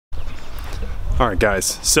All right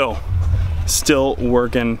guys, so still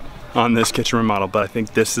working on this kitchen remodel, but I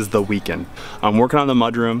think this is the weekend. I'm working on the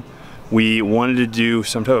mudroom. We wanted to do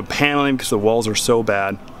some type of paneling because the walls are so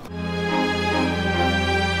bad.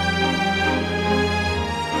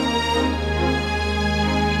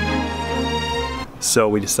 So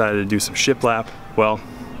we decided to do some shiplap. Well,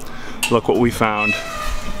 look what we found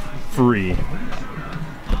free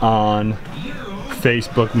on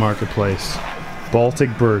Facebook Marketplace.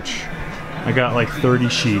 Baltic birch. I got like 30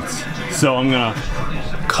 sheets. So I'm gonna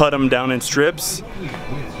cut them down in strips.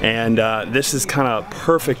 And this is kind of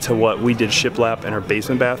perfect to what we did shiplap in our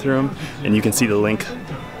basement bathroom. And you can see the link.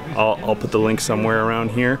 I'll put the link somewhere around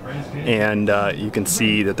here. And you can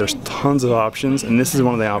see that there's tons of options. And this is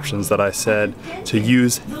one of the options that I said to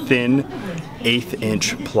use thin 1/8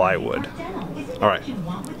 inch plywood. All right,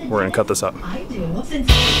 we're gonna cut this up.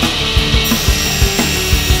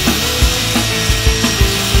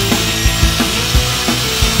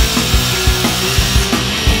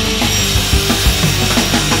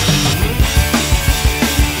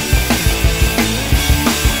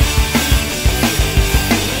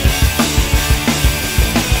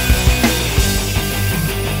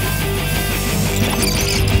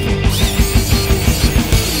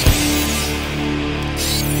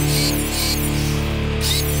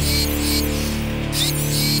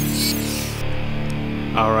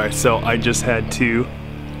 Alright, so I just had to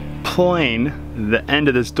plane the end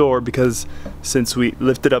of this door because since we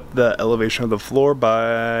lifted up the elevation of the floor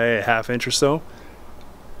by 1/2 inch or so,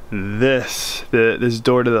 this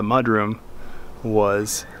door to the mudroom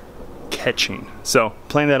was catching. So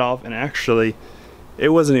plane that off, and actually it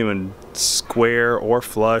wasn't even square or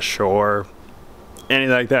flush or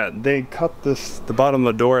anything like that. They cut the bottom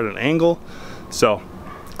of the door at an angle, so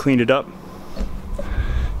cleaned it up.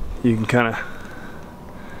 You can kind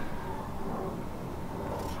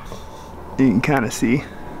of see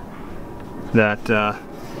that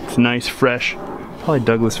it's nice, fresh, probably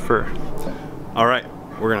Douglas fir. All right,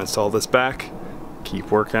 we're gonna install this back, keep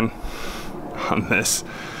working on this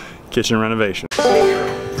kitchen renovation.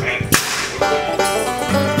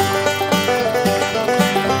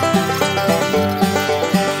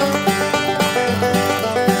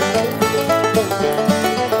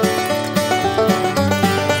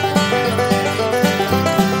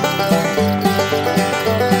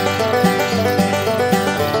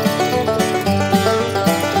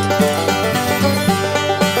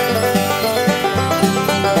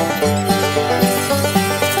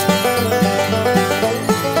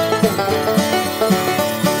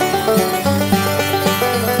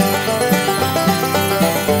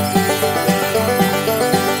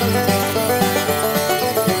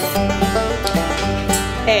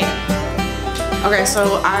 Okay,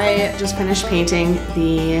 so I just finished painting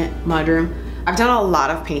the mudroom. I've done a lot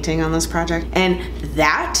of painting on this project, and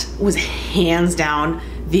that was hands down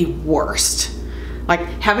the worst. Like,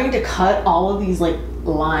 having to cut all of these like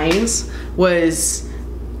lines was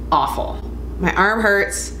awful. My arm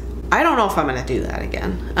hurts. I don't know if I'm gonna do that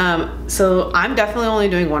again. So I'm definitely only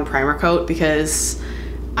doing 1 primer coat because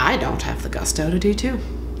I don't have the gusto to do 2.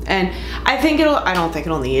 And I don't think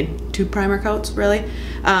it'll need 2 primer coats really.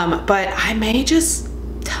 But I may just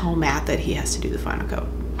tell Matt that he has to do the final coat.